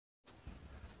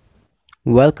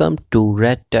Welcome to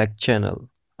Red Tech channel,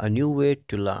 a new way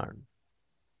to learn.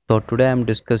 So today I am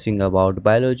discussing about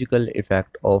biological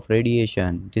effect of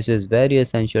radiation. This is very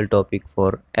essential topic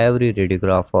for every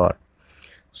radiographer.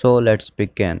 So let's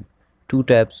begin. Two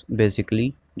types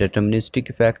basically, deterministic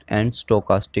effect and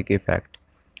stochastic effect,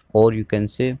 or you can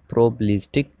say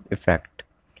probabilistic effect.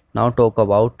 Now talk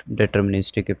about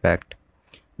deterministic effect.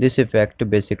 This effect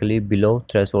basically below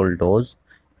threshold dose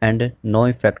and no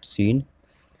effect seen.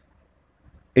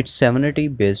 Its severity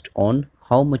based on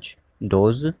how much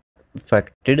dose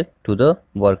affected to the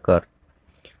worker.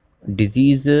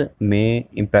 Disease may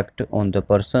impact on the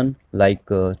person like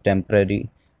temporary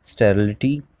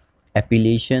sterility,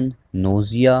 epilation,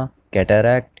 nausea,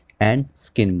 cataract, and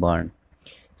skin burn.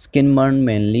 Skin burn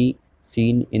mainly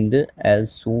seen in the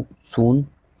as soon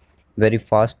very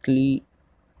fastly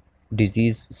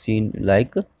disease seen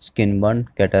like skin burn,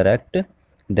 cataract,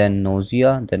 then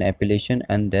nausea, then epilation,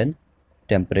 and then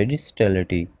temporary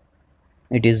sterility.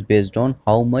 It is based on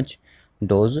how much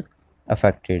dose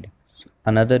affected.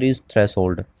 Another is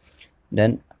threshold.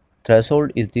 Then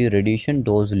threshold is the radiation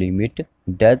dose limit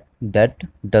that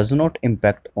does not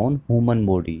impact on human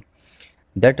body.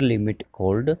 That limit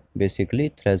called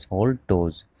basically threshold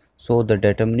dose. So the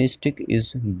deterministic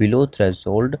is below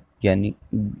threshold, yani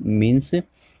means it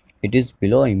is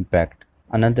below impact.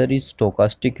 Another is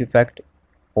stochastic effect,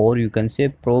 or you can say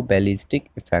probabilistic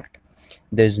effect.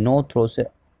 There is no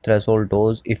threshold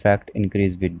dose effect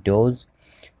increase with dose.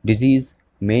 Disease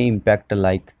may impact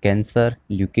like cancer,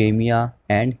 leukemia,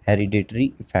 and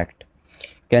hereditary effect.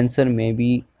 Cancer may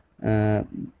be uh,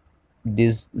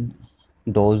 this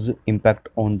dose impact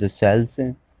on the cells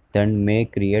then may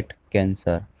create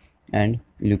cancer, and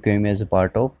leukemia is a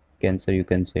part of cancer, you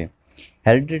can say.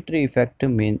 Hereditary effect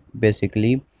mean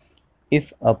basically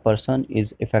if a person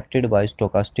is affected by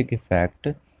stochastic effect,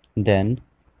 then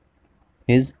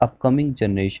his upcoming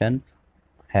generation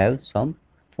have some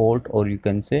fault, or you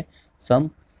can say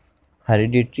some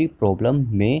hereditary problem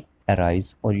may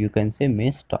arise, or you can say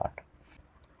may start.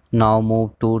 Now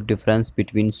move to difference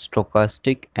between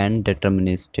stochastic and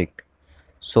deterministic.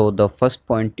 So the first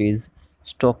point is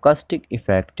stochastic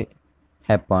effect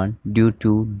happen due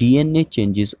to DNA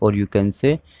changes, or you can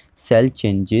say cell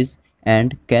changes,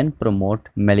 and can promote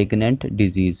malignant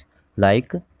disease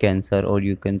like cancer, or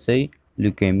you can say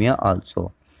leukemia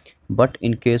also. But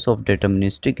in case of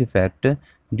deterministic effect,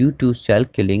 due to cell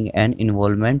killing and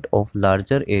involvement of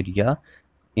larger area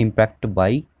impact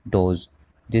by dose,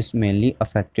 this mainly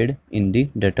affected in the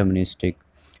deterministic.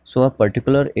 So a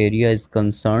particular area is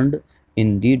concerned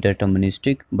in the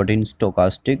deterministic, but in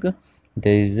stochastic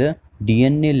there is a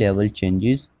DNA level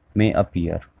changes may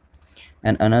appear.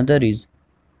 And another is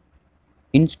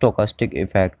in stochastic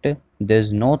effect, there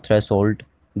is no threshold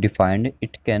defined.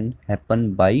 It can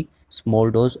happen by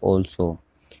small dose also.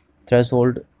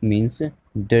 Threshold means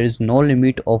there is no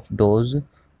limit of dose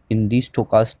in the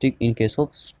stochastic, in case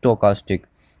of stochastic,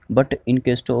 but in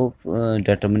case of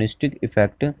deterministic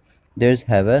effect there's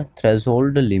have a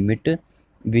threshold limit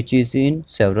which is in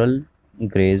several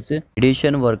grades.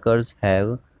 Radiation workers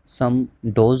have some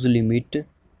dose limit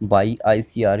by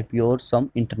ICRP or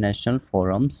some international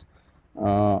forums.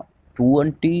 uh,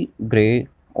 20 grade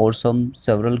or some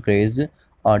several grades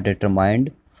are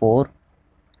determined for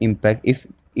impact.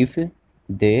 If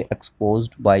they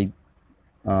exposed by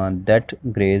that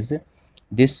graze,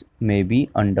 this may be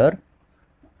under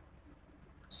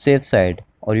safe side,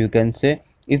 or you can say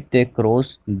if they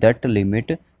cross that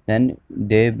limit, then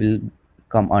they will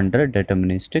come under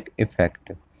deterministic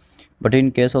effect. But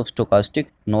in case of stochastic,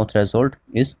 no threshold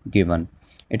is given.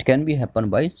 It can be happen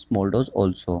by small dose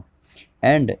also.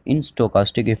 And in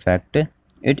stochastic effect,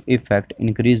 it effect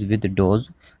increase with dose,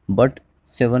 but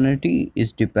severity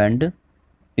is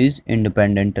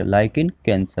independent like in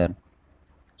cancer.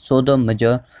 So the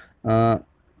major uh,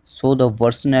 so the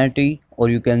worsenity, or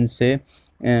you can say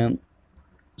um,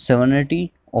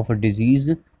 severity of a disease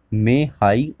may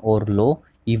high or low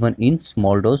even in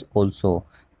small dose also.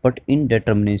 But in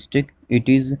deterministic, it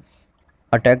is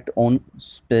attacked on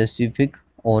specific,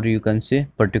 or you can say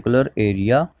particular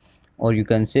area, or you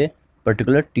can say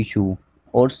particular tissue,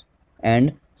 or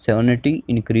and severity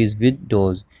increase with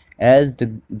dose. As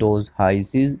the dose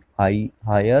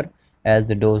higher, as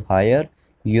the dose higher,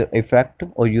 your effect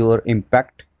or your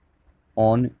impact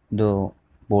on the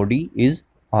body is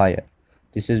higher.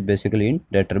 This is basically in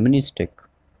deterministic.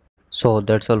 So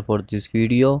that's all for this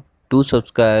video. Do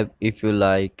subscribe if you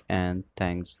like, and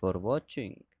thanks for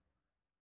watching.